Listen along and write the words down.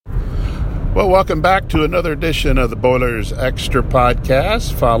Well, welcome back to another edition of the Boilers Extra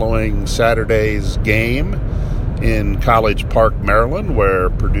Podcast following Saturday's game in College Park, Maryland, where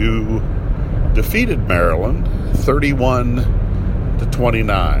Purdue defeated Maryland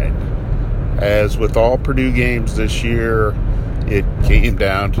 31-29. As with all Purdue games this year, it came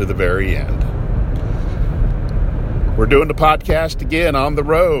down to the very end. We're doing the podcast again on the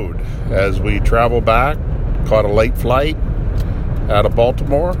road as we travel back, caught a late flight out of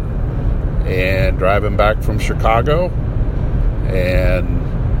Baltimore, and driving back from Chicago, and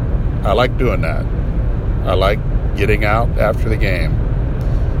I like doing that. I like getting out after the game.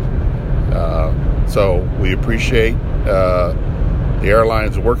 So we appreciate the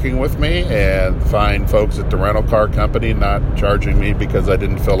airlines working with me and fine folks at the rental car company not charging me because I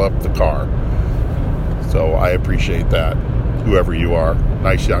didn't fill up the car. So I appreciate that, whoever you are.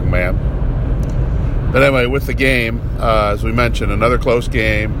 Nice young man. But anyway, with the game, as we mentioned, another close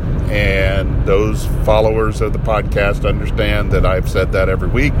game, and those followers of the podcast understand that I've said that every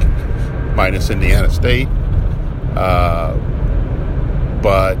week, minus Indiana State.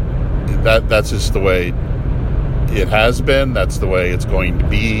 But that's just the way it has been. That's the way it's going to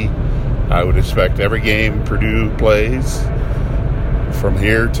be. I would expect every game Purdue plays from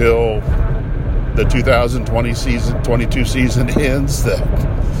here till the 2022 season ends that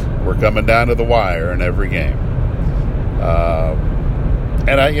we're coming down to the wire in every game.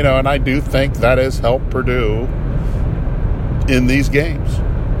 And I do think that has helped Purdue in these games.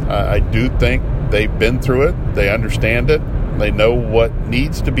 I do think they've been through it. They understand it. They know what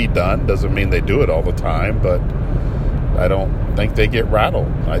needs to be done. Doesn't mean they do it all the time, but I don't think they get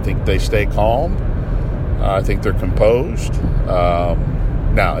rattled. I think they stay calm. I think they're composed.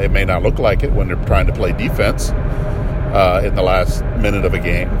 Now, it may not look like it when they're trying to play defense in the last minute of a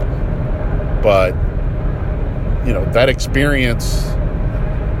game. But, that experience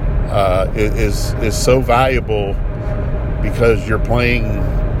is so valuable because you're playing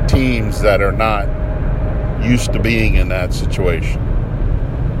teams that are not used to being in that situation.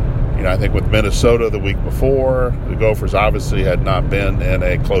 I think with Minnesota the week before, the Gophers obviously had not been in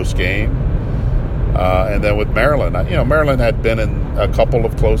a close game. And then with Maryland, Maryland had been in a couple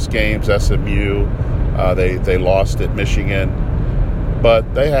of close games. SMU, they lost at Michigan,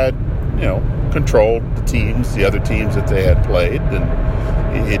 but they had, controlled the other teams that they had played, and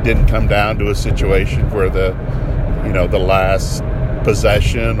it didn't come down to a situation where the last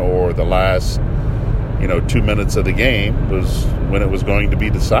possession or the last 2 minutes of the game was when it was going to be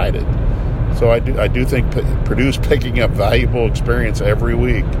decided. So I do think Purdue's picking up valuable experience every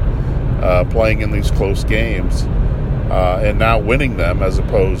week, playing in these close games, and now winning them as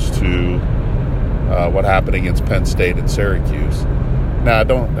opposed to what happened against Penn State and Syracuse. Now,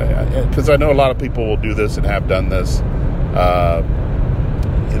 because I know a lot of people will do this and have done this.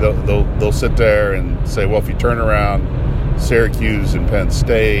 They'll sit there and say, well, if you turn around Syracuse and Penn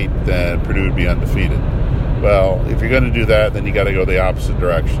State, then Purdue would be undefeated. Well, if you're going to do that, then you got to go the opposite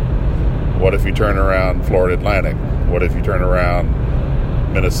direction. What if you turn around Florida Atlantic? What if you turn around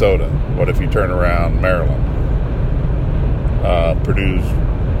Minnesota? What if you turn around Maryland? Purdue's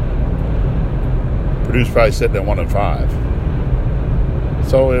probably sitting at 1-5.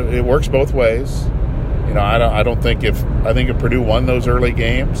 So it works both ways. I think if Purdue won those early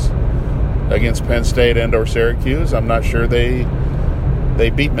games against Penn State and or Syracuse, I'm not sure they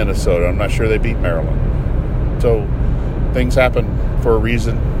beat Minnesota. I'm not sure they beat Maryland. So things happen for a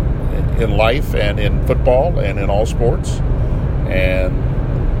reason in life and in football and in all sports. And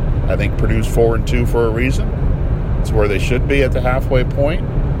I think Purdue's 4-2 for a reason. It's where they should be at the halfway point.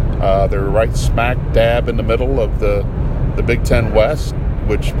 They're right smack dab in the middle of the Big Ten West,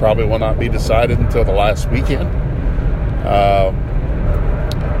 which probably will not be decided until the last weekend.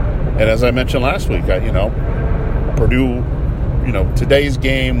 And as I mentioned last week, Purdue, today's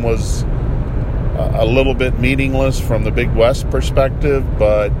game was a little bit meaningless from the Big West perspective,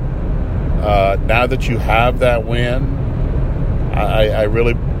 but now that you have that win, I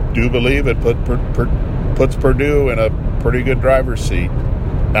really do believe it puts Purdue in a pretty good driver's seat.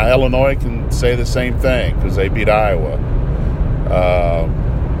 Now, Illinois can say the same thing because they beat Iowa.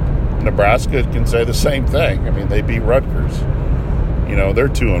 Nebraska can say the same thing. I mean, they beat Rutgers. They're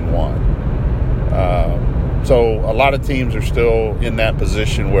 2-1. So a lot of teams are still in that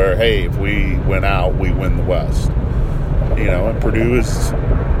position where, hey, if we win out, we win the West. And Purdue is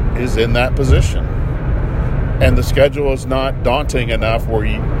in that position. And the schedule is not daunting enough where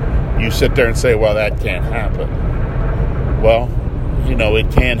you sit there and say, well, that can't happen. Well,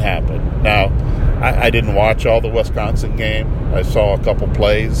 it can happen. Now, I didn't watch all the Wisconsin game. I saw a couple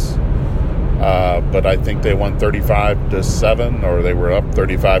plays. But I think they won 35-7, or they were up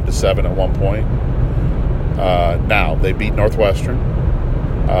 35-7 at one point. Now they beat Northwestern,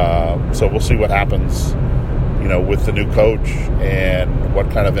 so we'll see what happens, with the new coach and what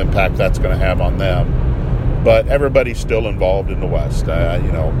kind of impact that's going to have on them. But everybody's still involved in the West.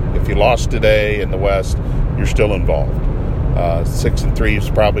 If you lost today in the West, you're still involved. 6-3 is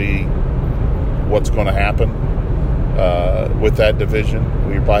probably what's going to happen with that division.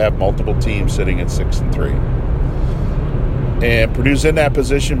 We probably have multiple teams sitting at 6-3, and Purdue's in that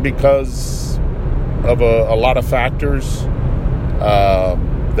position because of a lot of factors.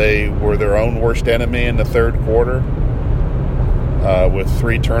 They were their own worst enemy in the third quarter, with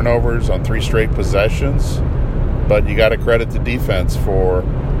 3 turnovers on 3 straight possessions. But you got to credit the defense for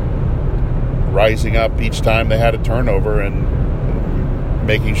rising up each time they had a turnover and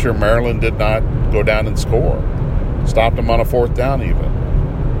making sure Maryland did not go down and score. Stopped them on a 4th down even.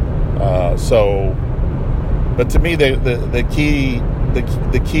 But to me, the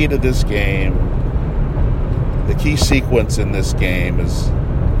key to this game, the key sequence in this game is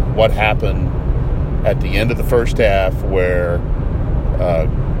what happened at the end of the first half, where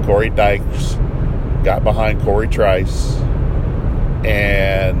Corey Dykes got behind Corey Trice,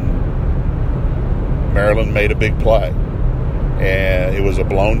 and Maryland made a big play. And it was a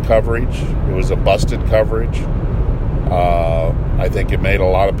blown coverage. It was a busted coverage. I think it made a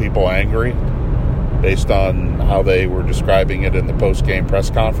lot of people angry based on how they were describing it in the post-game press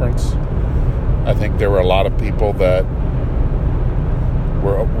conference. I think there were a lot of people that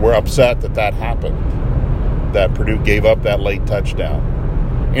were upset that happened, that Purdue gave up that late touchdown.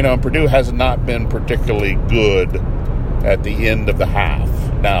 And Purdue has not been particularly good at the end of the half.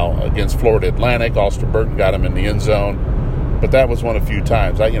 Now, against Florida Atlantic, Ulster Burton got him in the end zone, but that was one of a few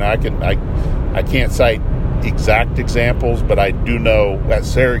times. I can't cite exact examples, but I do know at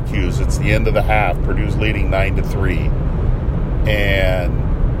Syracuse, it's the end of the half. Purdue's leading 9-3, and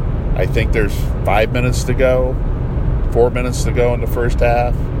I think there's 4 minutes to go in the first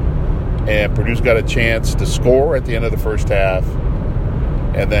half, and Purdue's got a chance to score at the end of the first half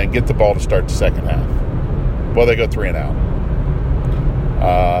and then get the ball to start the second half. Well, they go 3 and out.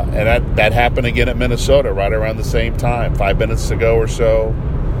 And that happened again at Minnesota right around the same time. 5 minutes to go or so.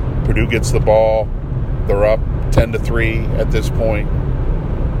 Purdue gets the ball. They're up 10-3 at this point.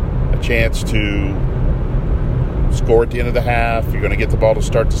 A chance to score at the end of the half. You're going to get the ball to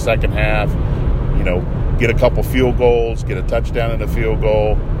start the second half. Get a couple field goals, get a touchdown and a field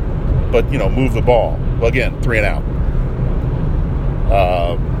goal, but, move the ball. Well, again, 3 and out.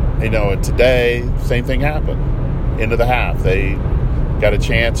 And today, same thing happened. End of the half. They got a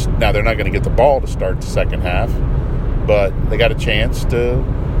chance. Now, they're not going to get the ball to start the second half, but they got a chance to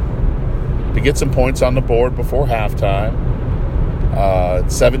get some points on the board before halftime.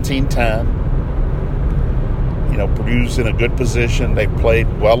 17-10. Purdue's in a good position. They played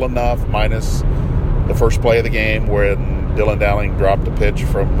well enough, minus the first play of the game when Dylan Dowling dropped a pitch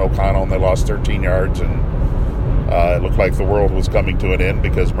from O'Connell and they lost 13 yards, and it looked like the world was coming to an end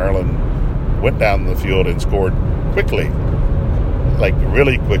because Maryland went down the field and scored quickly, like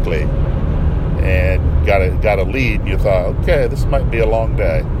really quickly, and got a lead. And you thought, okay, this might be a long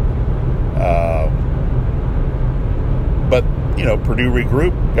day. But Purdue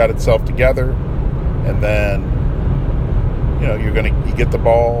regrouped, got itself together, and then you get the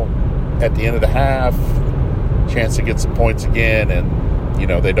ball at the end of the half, chance to get some points again, and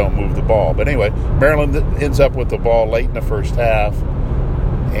they don't move the ball. But anyway, Maryland ends up with the ball late in the first half,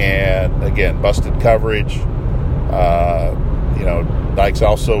 and again, busted coverage. Dykes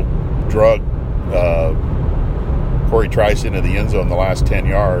also drug Corey Trice into the end zone the last 10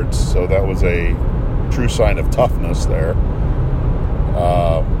 yards, so that was a true sign of toughness there.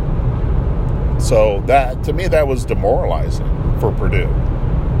 So that, to me, that was demoralizing for Purdue.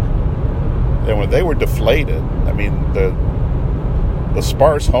 And when they were deflated, I mean, the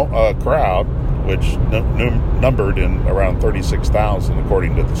sparse crowd, which numbered in around 36,000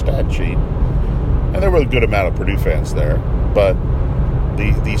 according to the stat sheet, and there were a good amount of Purdue fans there, but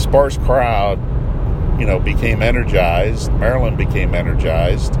the sparse crowd, became energized. Maryland became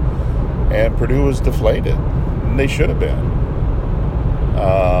energized, and Purdue was deflated, and they should have been.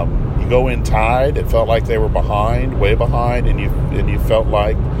 You go in tied. It felt like they were behind, way behind, and you felt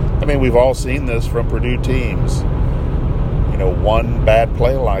like, we've all seen this from Purdue teams. One bad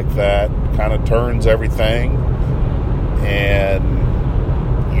play like that kind of turns everything, and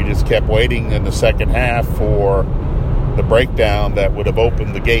you just kept waiting in the second half for the breakdown that would have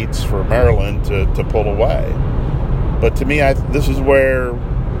opened the gates for Maryland to pull away. But to me, this is where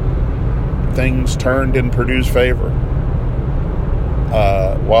things turned in Purdue's favor.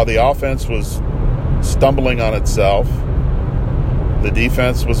 while the offense was stumbling on itself, the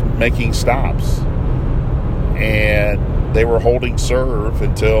defense was making stops. And they were holding serve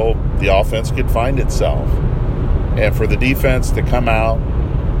until the offense could find itself. And for the defense to come out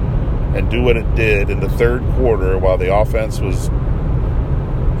and do what it did in the third quarter while the offense was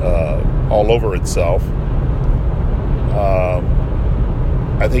all over itself,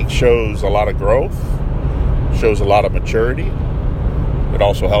 I think shows a lot of growth, shows a lot of maturity. It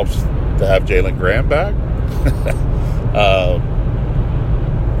also helps to have Jalen Graham back.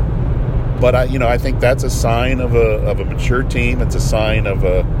 But I think that's a sign of a mature team. It's a sign of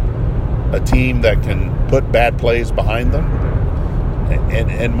a team that can put bad plays behind them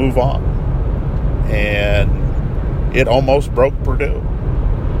and move on. And it almost broke Purdue.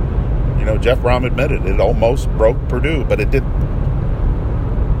 Jeff Brom admitted it almost broke Purdue, but it didn't.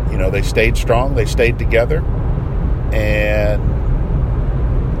 They stayed strong. They stayed together. And,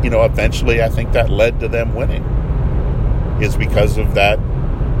 eventually I think that led to them winning. Is because of that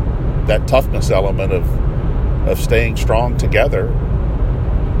toughness element of staying strong together.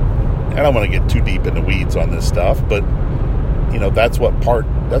 I don't want to get too deep in the weeds on this stuff, but that's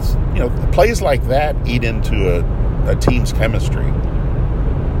plays like that eat into a team's chemistry,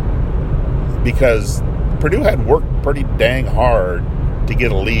 because Purdue had worked pretty dang hard to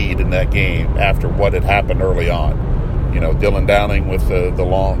get a lead in that game after what had happened early on. Dylan Downing with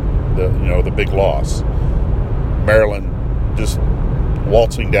the big loss, Maryland just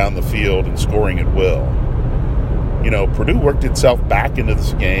waltzing down the field and scoring at will. Purdue worked itself back into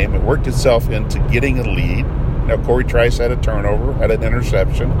this game. It worked itself into getting a lead. Corey Trice had a turnover, had an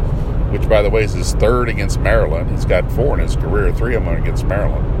interception, which, by the way, is his third against Maryland. He's got 4 in his career, 3 of them against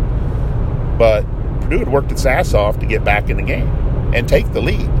Maryland. But Purdue had worked its ass off to get back in the game and take the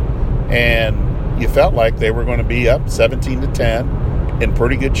lead. And you felt like they were going to be up 17-10 in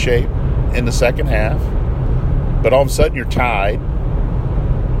pretty good shape in the second half. But all of a sudden you're tied.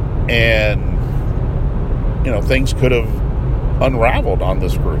 And, things could have unraveled on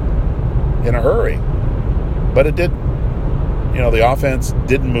this group in a hurry. But it didn't. The offense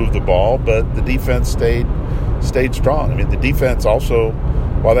didn't move the ball, but the defense stayed strong. The defense also,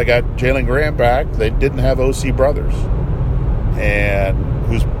 while they got Jalen Graham back, they didn't have O.C. Brothers, and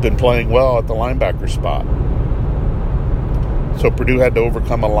who's been playing well at the linebacker spot. So Purdue had to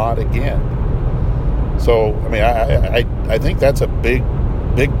overcome a lot again. So, I think that's a big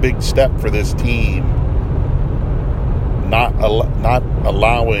step for this team, not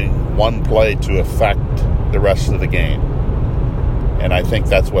allowing one play to affect the rest of the game. And I think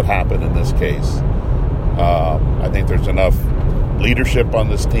that's what happened in this case. I think there's enough leadership on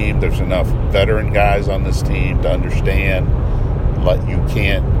this team. There's enough veteran guys on this team to understand you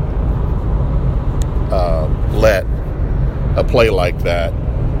can't let a play like that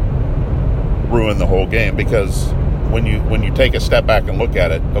ruin the whole game, because when you take a step back and look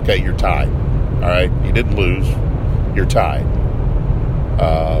at it, okay, you're tied. All right, you didn't lose, you're tied.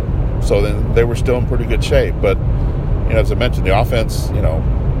 So then they were still in pretty good shape. But as I mentioned, the offense,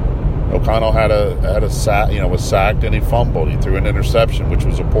 O'Connell had a sack, was sacked and he fumbled. He threw an interception, which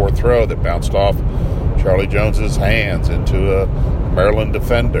was a poor throw that bounced off Charlie Jones's hands into a Maryland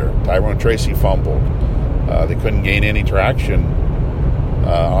defender. Tyrone Tracy fumbled. They couldn't gain any traction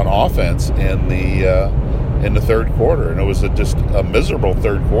on offense in the third quarter, and it was just a miserable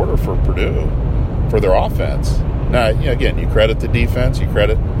third quarter for Purdue for their offense. Now, again, you credit the defense, you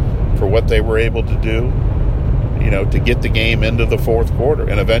credit for what they were able to do, to get the game into the fourth quarter,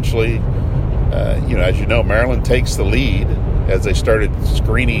 and eventually, as you know, Maryland takes the lead as they started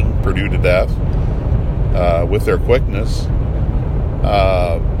screening Purdue to death with their quickness.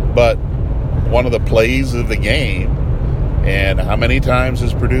 But one of the plays of the game, and how many times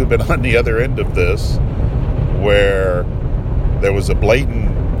has Purdue been on the other end of this, where there was a blatant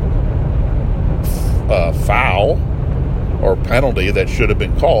foul or penalty that should have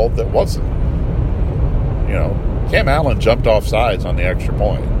been called that wasn't. Cam Allen jumped off sides on the extra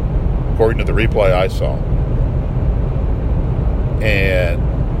point, according to the replay I saw. And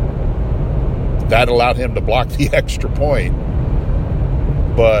that allowed him to block the extra point.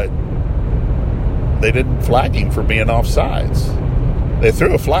 But they didn't flag him for being off sides. They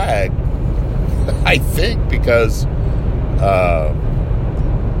threw a flag, I think, because a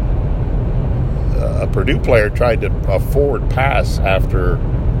Purdue player tried to a forward pass after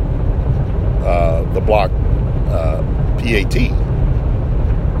the block PAT.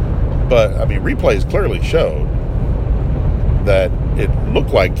 But, replays clearly showed that it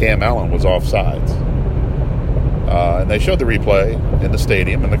looked like Cam Allen was off sides. And they showed the replay in the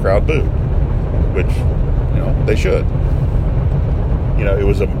stadium, and the crowd booed, which, they should.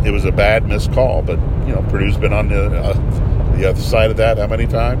 it was a bad missed call, but Purdue's been on the other side of that how many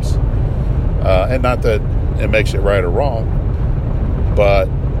times? And not that it makes it right or wrong, but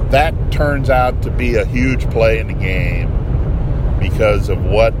that turns out to be a huge play in the game because of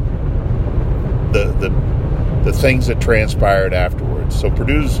what the things that transpired afterwards. So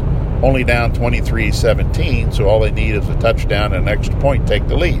Purdue's only down 23-17, so all they need is a touchdown and an extra point to take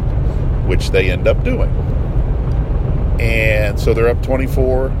the lead, which they end up doing. And so they're up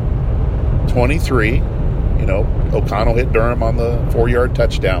 24-23. O'Connell hit Durham on the 4-yard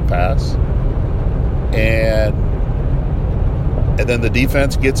touchdown pass. And then the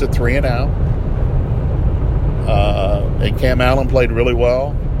defense gets a 3-and-out. And Cam Allen played really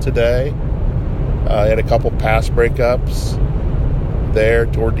well today. Had a couple pass breakups there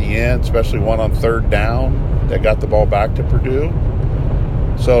toward the end, especially one on 3rd down that got the ball back to Purdue.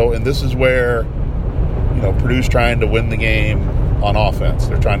 So, and this is where, Purdue's trying to win the game on offense.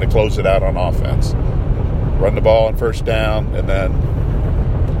 They're trying to close it out on offense. Run the ball on 1st down, and then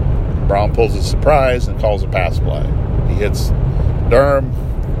Brown pulls a surprise and calls a pass play. He hits Durham,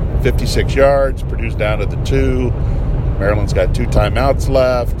 56 yards. Purdue's down to the 2. Maryland's got 2 timeouts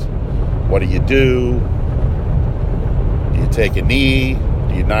left. What do? Do you take a knee?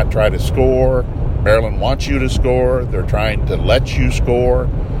 Do you not try to score? Maryland wants you to score. They're trying to let you score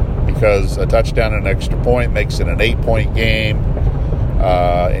because a touchdown and an extra point makes it an 8-point game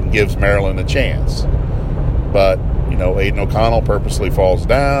and gives Maryland a chance. But, Aiden O'Connell purposely falls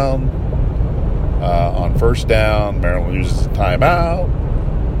down on 1st down. Maryland uses a timeout.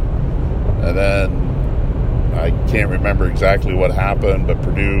 And then I can't remember exactly what happened, but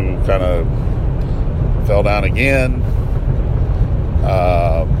Purdue kind of fell down again.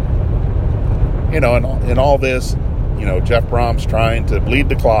 In all this, Jeff Brom's trying to bleed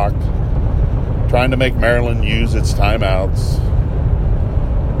the clock, trying to make Maryland use its timeouts,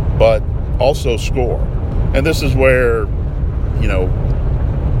 but also score. And this is where,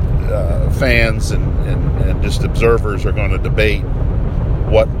 fans and just observers are going to debate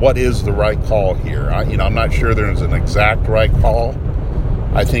what is the right call here. I'm not sure there's an exact right call.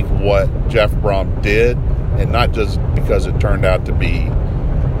 I think what Jeff Brom did, and not just because it turned out to be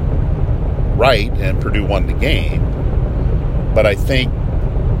right and Purdue won the game, but I think,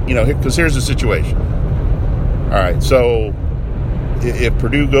 because here's the situation. All right, so if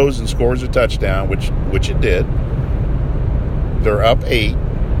Purdue goes and scores a touchdown, which it did, they're up 8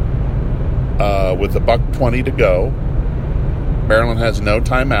 with $1:20 to go. Maryland has no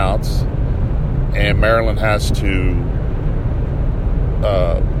timeouts, and Maryland has to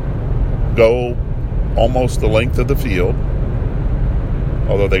go almost the length of the field,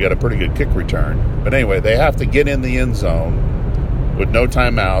 although they got a pretty good kick return. But anyway, they have to get in the end zone with no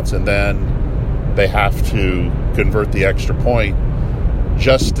timeouts, and then they have to convert the extra point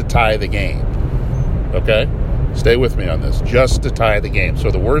just to tie the game. Okay? Stay with me on this. Just to tie the game.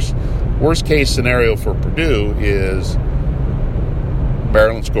 So the worst case scenario for Purdue is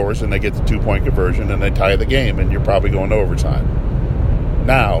Maryland scores and they get the 2-point conversion and they tie the game, and you're probably going to overtime.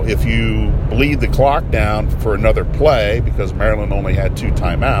 Now, if you bleed the clock down for another play because Maryland only had 2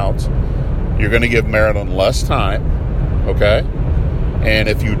 timeouts, you're going to give Maryland less time, okay? And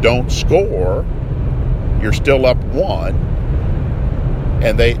if you don't score, you're still up 1,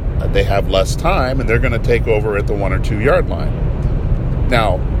 and they have less time, and they're going to take over at the 1 or 2 yard line.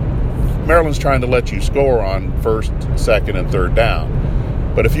 Now, Maryland's trying to let you score on 1st, 2nd, and 3rd down.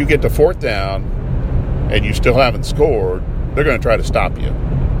 But if you get to 4th down and you still haven't scored, they're going to try to stop you.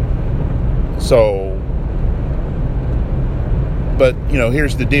 So, but,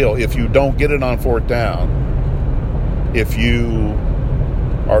 here's the deal. If you don't get it on 4th down, if you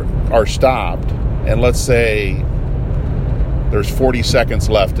are stopped, and let's say there's 40 seconds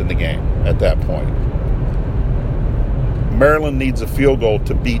left in the game at that point, Maryland needs a field goal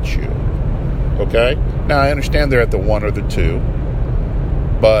to beat you. Okay? Now, I understand they're at the 1 or the 2,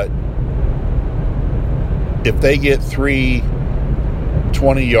 but if they get 3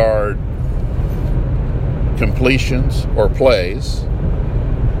 20-yard completions or plays,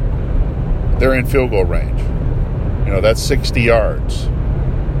 they're in field goal range. That's 60 yards.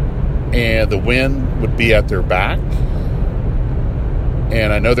 And the wind would be at their back.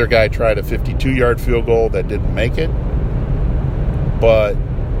 And I know their guy tried a 52-yard field goal that didn't make it. But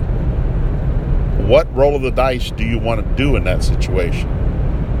what roll of the dice do you want to do in that situation?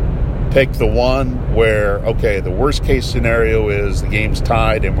 Take the one where, okay, the worst case scenario is the game's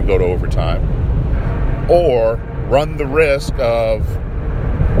tied and we go to overtime. Or run the risk of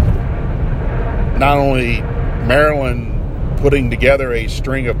not only Maryland putting together a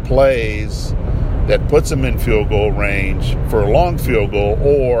string of plays that puts them in field goal range for a long field goal,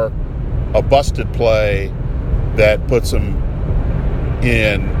 or a busted play that puts them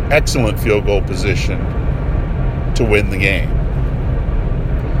in excellent field goal position to win the game.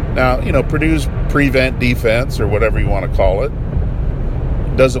 Now, Purdue's prevent defense, or whatever you want to call it,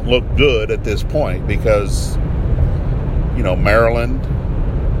 doesn't look good at this point because, Maryland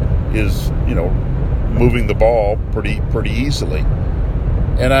is, moving the ball pretty easily.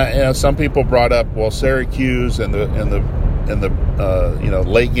 And some people brought up, well, Syracuse and the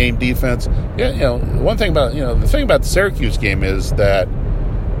late game defense. Yeah, one thing about the thing about the Syracuse game is that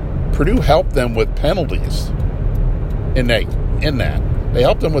Purdue helped them with penalties. In that they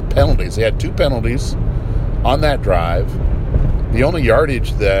helped them with penalties. They had 2 penalties on that drive. The only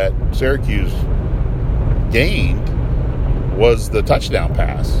yardage that Syracuse gained was the touchdown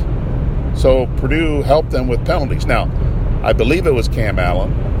pass. So Purdue helped them with penalties. Now, I believe it was Cam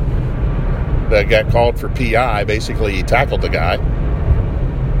Allen that got called for PI. Basically, he tackled the guy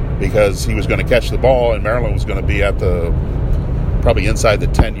because he was going to catch the ball, and Maryland was going to be at probably inside the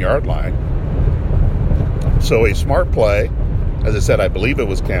 10-yard line. So a smart play, as I said, I believe it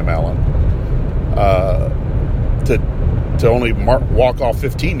was Cam Allen, to only walk off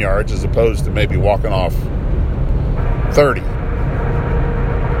 15 yards as opposed to maybe walking off 30.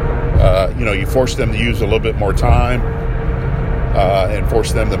 You force them to use a little bit more time and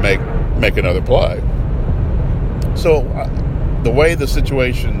force them to make another play. So the way the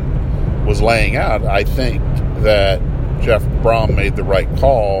situation was laying out, I think that Jeff Brom made the right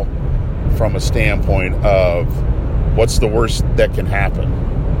call from a standpoint of what's the worst that can happen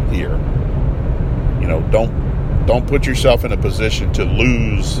here. Don't put yourself in a position to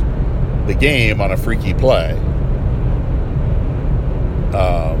lose the game on a freaky play.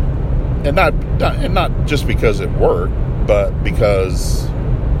 And not just because it worked, but because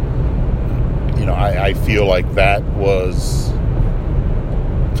I feel like that was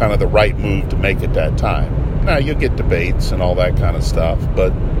kind of the right move to make at that time. Now you'll get debates and all that kind of stuff,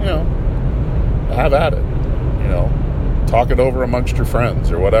 but have at it. Talk it over amongst your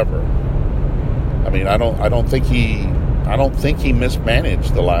friends or whatever. I mean, I don't think he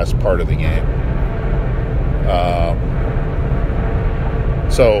mismanaged the last part of the game.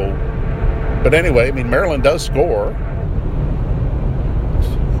 But anyway, I mean, Maryland does score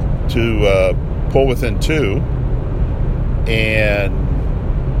to pull within 2, and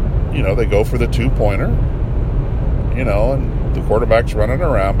they go for the 2-pointer, and the quarterback's running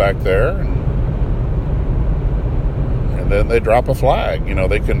around back there, and then they drop a flag.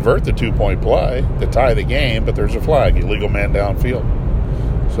 They convert the 2-point play to tie the game, but there's a flag, illegal man downfield,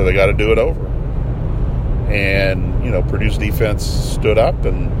 so they got to do it over. And Purdue's defense stood up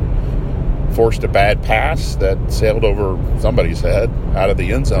and forced a bad pass that sailed over somebody's head out of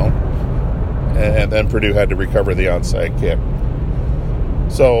the end zone, and then Purdue had to recover the onside kick.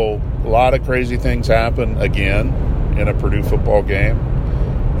 So a lot of crazy things happen again in a Purdue football game.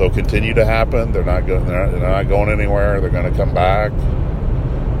 They'll continue to happen. They're not going anywhere. They're going to come back.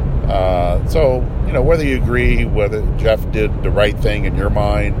 So whether you agree whether Jeff did the right thing in your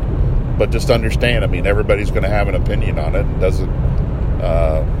mind, but just understand, I mean, everybody's going to have an opinion on it. It doesn't,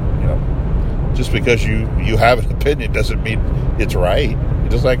 just because you have an opinion doesn't mean it's right.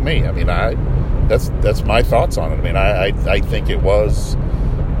 Just like me. I mean, that's my thoughts on it. I mean, I think it was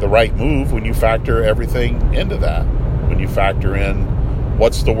the right move when you factor everything into that. When you factor in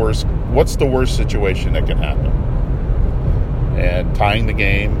what's the worst situation that can happen, and tying the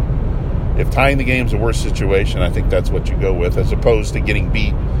game. If tying the game is the worst situation, I think that's what you go with, as opposed to getting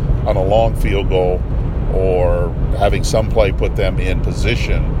beat on a long field goal or having some play put them in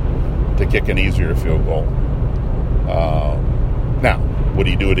position to kick an easier field goal. Now, would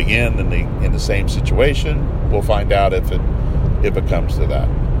he do it again in the same situation? We'll find out if it comes to that.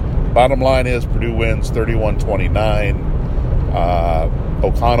 Bottom line is Purdue wins 31-29.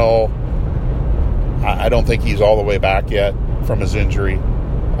 O'Connell, I don't think he's all the way back yet from his injury.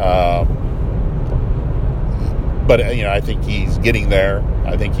 But, I think he's getting there.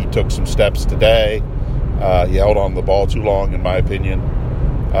 I think he took some steps today. He held on to the ball too long, in my opinion.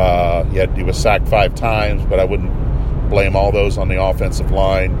 He was sacked 5 times, but I wouldn't blame all those on the offensive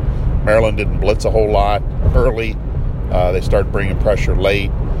line. Maryland didn't blitz a whole lot early. They started bringing pressure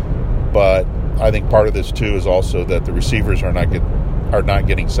late. But I think part of this, too, is also that the receivers are not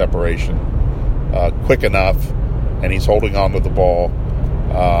getting separation quick enough, and he's holding on to the ball.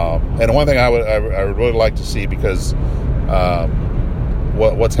 And one thing I would really like to see, because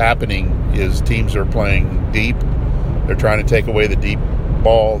what's happening is teams are playing deep. They're trying to take away the deep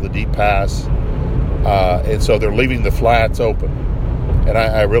ball, the deep pass, and so they're leaving the flats open. And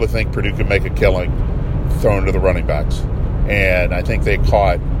I really think Purdue can make a killing throwing to the running backs. And I think they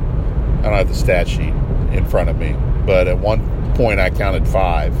caught, I don't have the stat sheet in front of me, but at one point I counted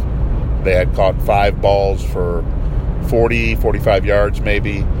 5. They had caught 5 balls for 40, 45 yards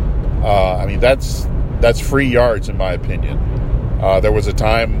maybe. I mean, that's free yards in my opinion. There was a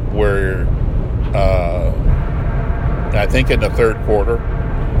time where I think in the third quarter,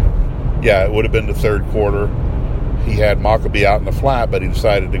 it would have been the third quarter, he had Mockabee out in the flat, but he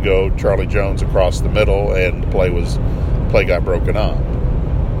decided to go Charlie Jones across the middle, and the play got broken up.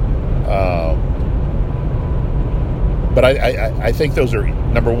 But I think those are,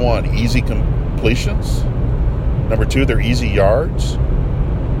 number one, easy completions. Number two, they're easy yards.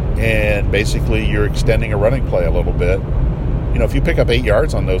 And basically you're extending a running play a little bit. You know, if you pick up 8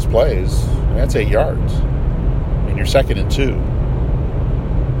 yards on those plays, that's 8 yards. And you're 2nd and 2.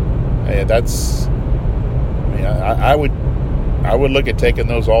 And that's, I would look at taking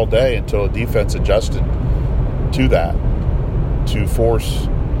those all day until a defense adjusted to that, to force,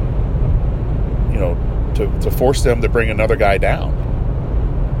 to force them to bring another guy down.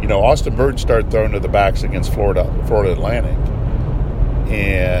 Austin Burton started throwing to the backs against Florida Atlantic,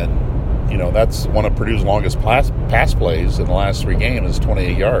 and that's one of Purdue's longest pass plays in the last 3 games, is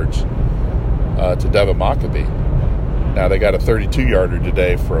 28 yards to Devin Mockabee. Now they got a 32-yarder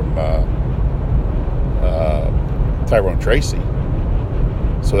today from Tyrone Tracy.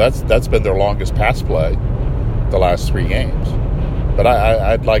 So that's been their longest pass play the last 3 games. But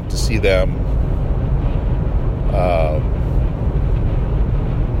I'd like to see them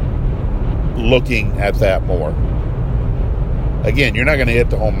looking at that more. Again, you're not going to hit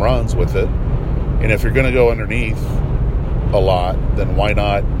the home runs with it. And if you're going to go underneath a lot, then why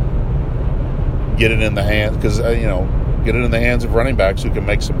not get it in the hands? Because, get it in the hands of running backs who can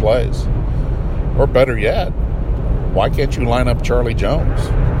make some plays. Or better yet, why can't you line up Charlie Jones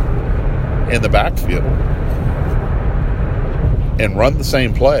in the backfield and run the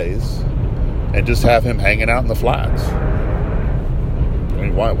same plays and just have him hanging out in the flats? I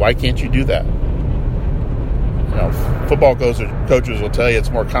mean, why can't you do that? Football coaches will tell you it's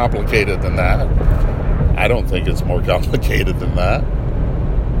more complicated than that. I don't think it's more complicated than that.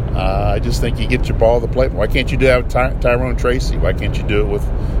 I just think you get your ball to the plate. Why can't you do that with Tyrone Tracy? Why can't you do it with,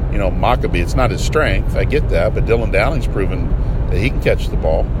 Mockabee? It's not his strength. I get that, but Dylan Downing's proven that he can catch the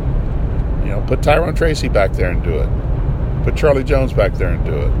ball. Put Tyrone Tracy back there and do it. Put Charlie Jones back there and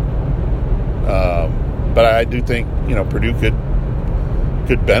do it. But I do think, Purdue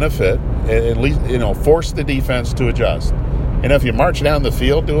could benefit, at least, force the defense to adjust. And if you march down the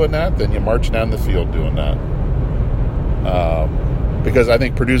field doing that, then you march down the field doing that. Because I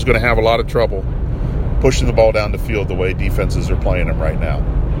think Purdue's going to have a lot of trouble pushing the ball down the field the way defenses are playing them right now.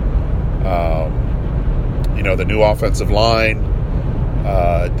 The new offensive line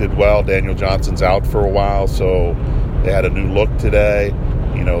did well. Daniel Johnson's out for a while, so they had a new look today.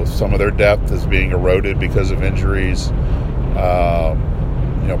 Some of their depth is being eroded because of injuries.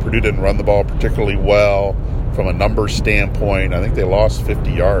 Purdue didn't run the ball particularly well from a numbers standpoint. I think they lost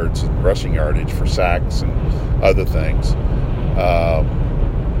 50 yards in rushing yardage for sacks and other things.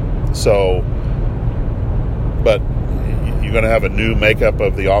 But you're going to have a new makeup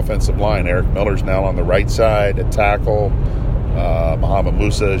of the offensive line. Eric Miller's now on the right side at tackle. Muhammad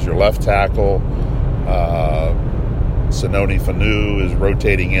Musa is your left tackle. Sinoni Fanu is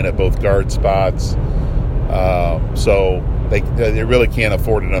rotating in at both guard spots. So they really can't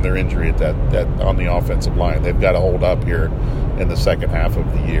afford another injury at that on the offensive line. They've got to hold up here in the second half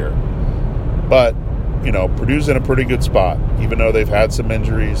of the year. But Purdue's in a pretty good spot, even though they've had some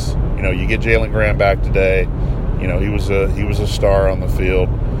injuries. You get Jalen Graham back today. He was a star on the field.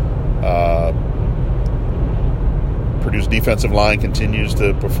 Purdue's defensive line continues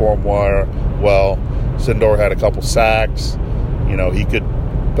to perform well. Sindor had a couple sacks. He could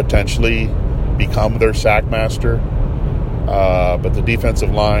potentially become their sack master. But the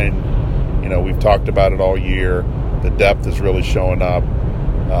defensive line, we've talked about it all year. The depth is really showing up.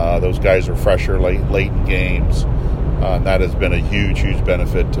 Those guys are fresher late in games. And that has been a huge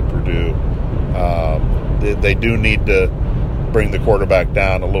benefit to Purdue. They do need to bring the quarterback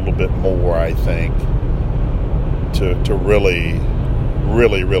down a little bit more, I think, to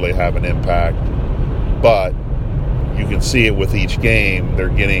really have an impact. But you can see it with each game. They're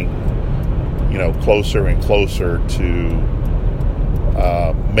getting, closer and closer to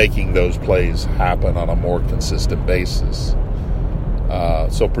making those plays happen on a more consistent basis.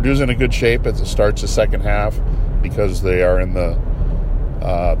 So Purdue's in a good shape as it starts the second half because they are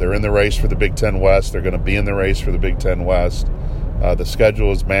they're in the race for the Big Ten West. They're going to be in the race for the Big Ten West. The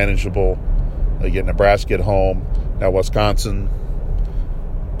schedule is manageable. They get Nebraska at home. Now Wisconsin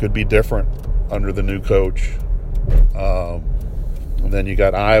Could be different under the new coach. And then you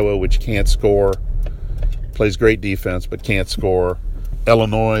got Iowa, which can't score. Plays great defense, but can't score.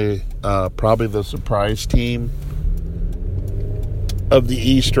 Illinois, probably the surprise team of the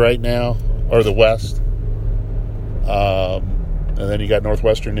East right now, or the West. And then you got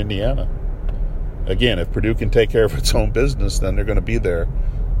Northwestern Indiana. Again, if Purdue can take care of its own business, then they're going to be there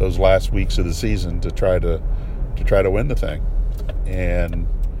those last weeks of the season to try to win the thing. And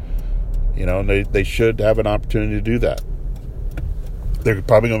they should have an opportunity to do that. They're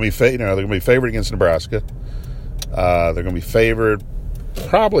probably going to be they're going to be favored against Nebraska. They're going to be favored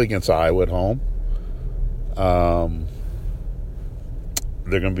probably against Iowa at home.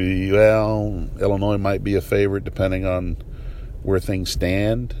 They're going to be, Illinois might be a favorite depending on where things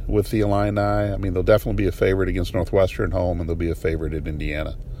stand with the Illini. I mean, they'll definitely be a favorite against Northwestern home, and they'll be a favorite at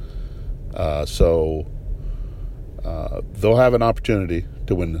Indiana. So they'll have an opportunity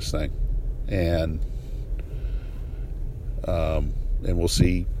to win this thing, and we'll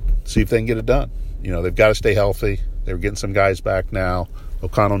see if they can get it done. They've got to stay healthy. They're getting some guys back now.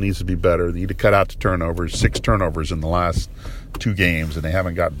 O'Connell needs to be better. They need to cut out the turnovers. 6 turnovers in the last 2 games, and they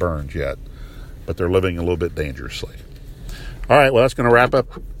haven't got burned yet. But they're living a little bit dangerously. All right, well, that's going to wrap up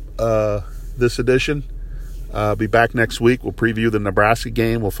this edition. Be back next week. We'll preview the Nebraska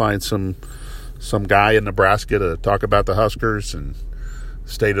game. We'll find some guy in Nebraska to talk about the Huskers and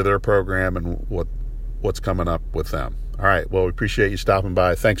state of their program and what's coming up with them. All right, well, we appreciate you stopping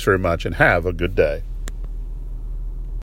by. Thanks very much, and have a good day.